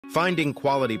Finding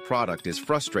quality product is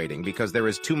frustrating because there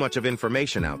is too much of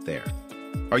information out there.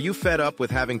 Are you fed up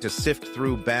with having to sift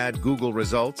through bad Google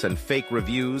results and fake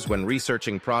reviews when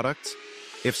researching products?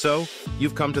 If so,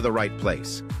 you've come to the right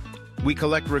place. We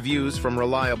collect reviews from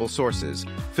reliable sources,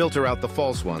 filter out the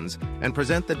false ones, and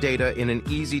present the data in an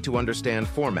easy-to-understand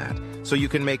format so you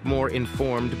can make more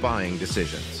informed buying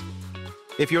decisions.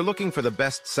 If you're looking for the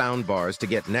best sound bars to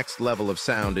get next level of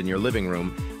sound in your living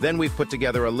room, then we've put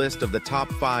together a list of the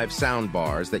top 5 sound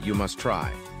bars that you must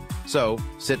try. So,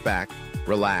 sit back,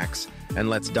 relax, and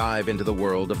let's dive into the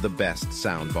world of the best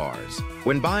sound bars.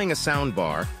 When buying a sound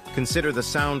bar, consider the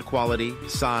sound quality,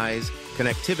 size,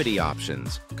 connectivity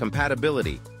options,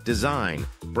 compatibility, design,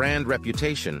 brand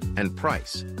reputation, and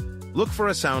price. Look for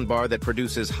a soundbar that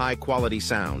produces high-quality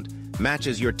sound,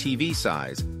 matches your TV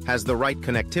size, has the right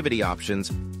connectivity options,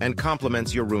 and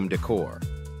complements your room decor.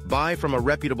 Buy from a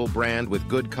reputable brand with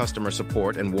good customer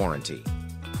support and warranty.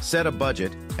 Set a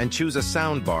budget and choose a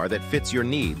soundbar that fits your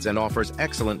needs and offers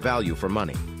excellent value for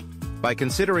money. By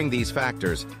considering these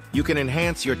factors, you can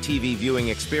enhance your TV viewing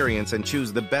experience and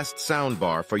choose the best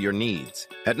soundbar for your needs.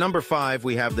 At number 5,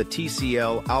 we have the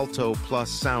TCL Alto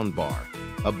Plus soundbar,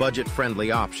 a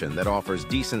budget-friendly option that offers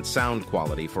decent sound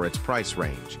quality for its price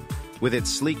range. With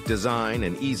its sleek design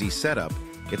and easy setup,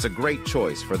 it's a great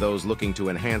choice for those looking to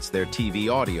enhance their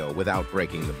TV audio without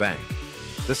breaking the bank.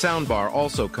 The soundbar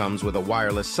also comes with a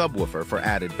wireless subwoofer for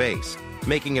added bass,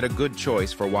 making it a good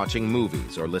choice for watching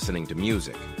movies or listening to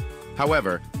music.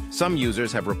 However, some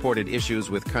users have reported issues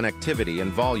with connectivity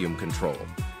and volume control.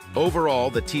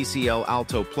 Overall, the TCL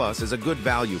Alto Plus is a good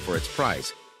value for its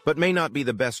price, but may not be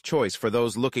the best choice for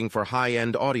those looking for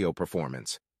high-end audio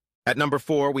performance. At number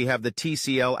 4, we have the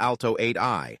TCL Alto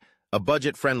 8i, a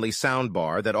budget-friendly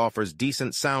soundbar that offers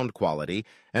decent sound quality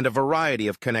and a variety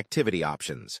of connectivity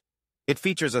options. It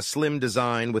features a slim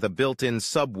design with a built-in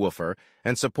subwoofer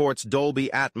and supports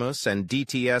Dolby Atmos and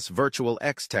DTS Virtual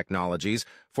X technologies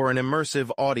for an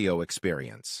immersive audio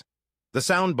experience. The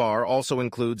soundbar also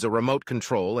includes a remote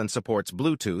control and supports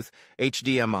Bluetooth,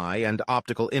 HDMI, and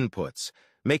optical inputs,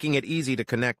 making it easy to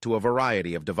connect to a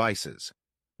variety of devices.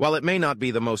 While it may not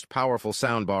be the most powerful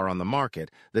soundbar on the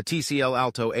market, the TCL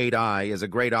Alto 8i is a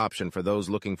great option for those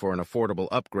looking for an affordable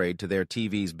upgrade to their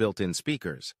TV's built-in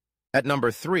speakers. At number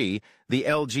 3, the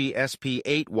LG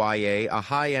SP8YA, a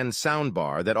high-end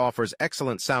soundbar that offers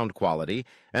excellent sound quality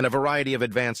and a variety of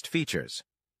advanced features.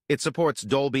 It supports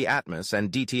Dolby Atmos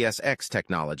and DTS-X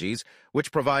technologies,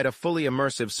 which provide a fully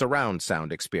immersive surround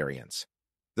sound experience.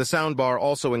 The soundbar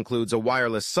also includes a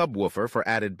wireless subwoofer for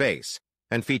added bass,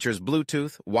 and features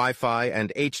Bluetooth, Wi-Fi,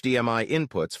 and HDMI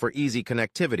inputs for easy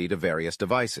connectivity to various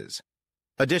devices.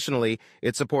 Additionally,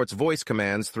 it supports voice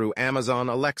commands through Amazon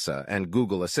Alexa and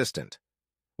Google Assistant.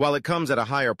 While it comes at a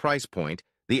higher price point,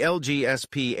 the LG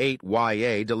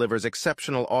SP8YA delivers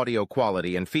exceptional audio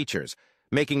quality and features,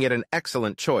 making it an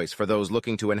excellent choice for those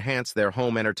looking to enhance their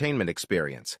home entertainment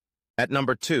experience. At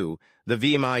number 2, the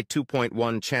VMI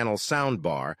 2.1 channel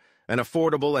soundbar, an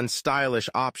affordable and stylish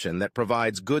option that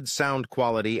provides good sound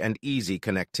quality and easy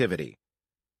connectivity.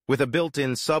 With a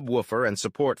built-in subwoofer and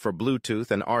support for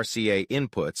Bluetooth and RCA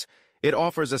inputs, it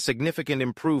offers a significant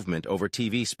improvement over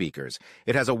TV speakers.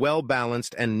 It has a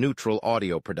well-balanced and neutral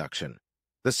audio production.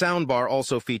 The soundbar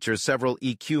also features several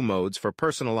EQ modes for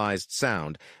personalized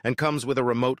sound and comes with a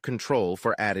remote control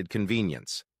for added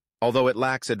convenience. Although it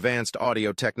lacks advanced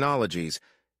audio technologies,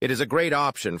 it is a great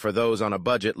option for those on a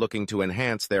budget looking to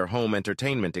enhance their home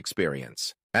entertainment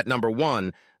experience. At number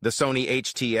 1, the Sony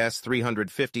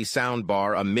HTS350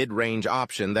 soundbar, a mid-range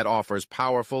option that offers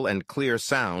powerful and clear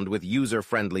sound with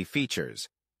user-friendly features.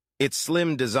 Its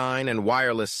slim design and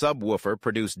wireless subwoofer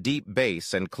produce deep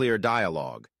bass and clear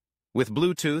dialogue. With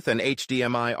Bluetooth and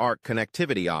HDMI ARC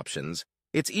connectivity options,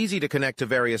 it's easy to connect to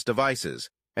various devices,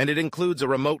 and it includes a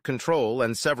remote control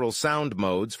and several sound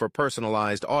modes for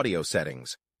personalized audio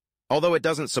settings. Although it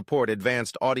doesn't support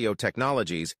advanced audio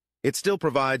technologies, it still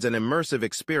provides an immersive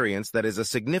experience that is a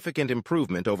significant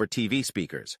improvement over TV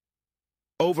speakers.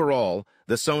 Overall,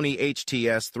 the Sony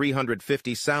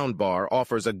HTS350 soundbar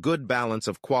offers a good balance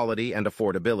of quality and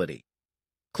affordability.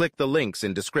 Click the links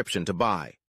in description to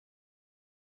buy.